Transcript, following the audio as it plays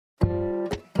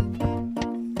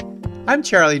I'm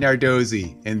Charlie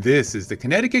Nardozzi, and this is the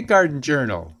Connecticut Garden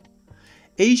Journal.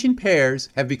 Asian pears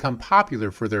have become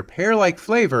popular for their pear-like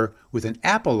flavor with an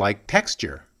apple-like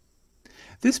texture.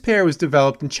 This pear was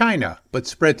developed in China, but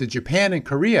spread to Japan and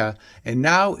Korea, and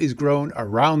now is grown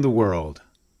around the world.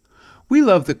 We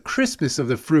love the crispness of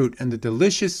the fruit and the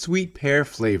delicious sweet pear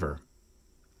flavor.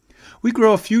 We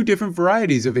grow a few different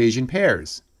varieties of Asian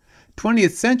pears.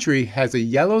 20th Century has a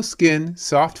yellow skin,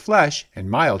 soft flesh,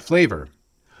 and mild flavor.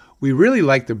 We really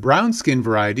like the brown skin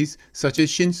varieties such as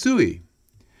Shinsui.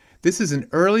 This is an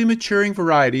early maturing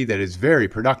variety that is very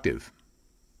productive.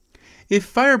 If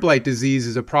fire blight disease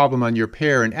is a problem on your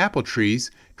pear and apple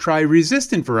trees, try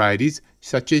resistant varieties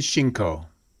such as Shinko.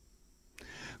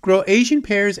 Grow Asian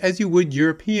pears as you would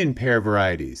European pear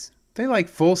varieties. They like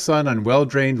full sun on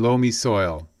well-drained loamy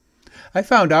soil. I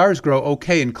found ours grow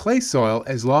okay in clay soil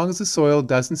as long as the soil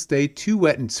doesn't stay too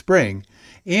wet in spring,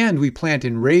 and we plant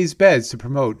in raised beds to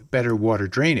promote better water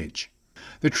drainage.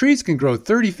 The trees can grow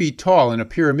 30 feet tall in a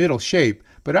pyramidal shape,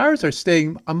 but ours are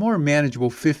staying a more manageable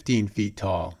 15 feet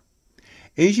tall.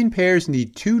 Asian pears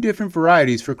need 2 different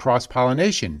varieties for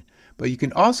cross-pollination, but you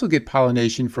can also get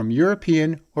pollination from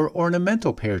European or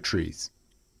ornamental pear trees.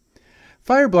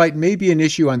 Fire blight may be an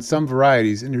issue on some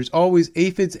varieties, and there's always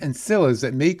aphids and scillas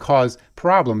that may cause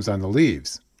problems on the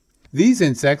leaves. These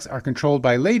insects are controlled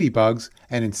by ladybugs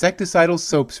and insecticidal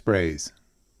soap sprays.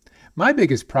 My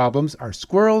biggest problems are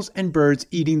squirrels and birds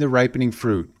eating the ripening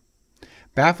fruit.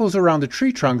 Baffles around the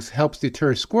tree trunks helps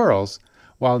deter squirrels,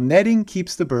 while netting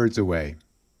keeps the birds away.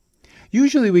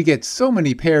 Usually we get so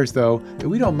many pears though that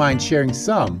we don't mind sharing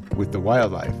some with the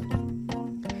wildlife.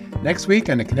 Next week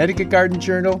on the Connecticut Garden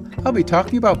Journal, I'll be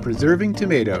talking about preserving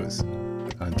tomatoes.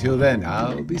 Until then,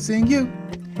 I'll be seeing you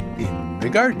in the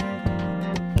garden.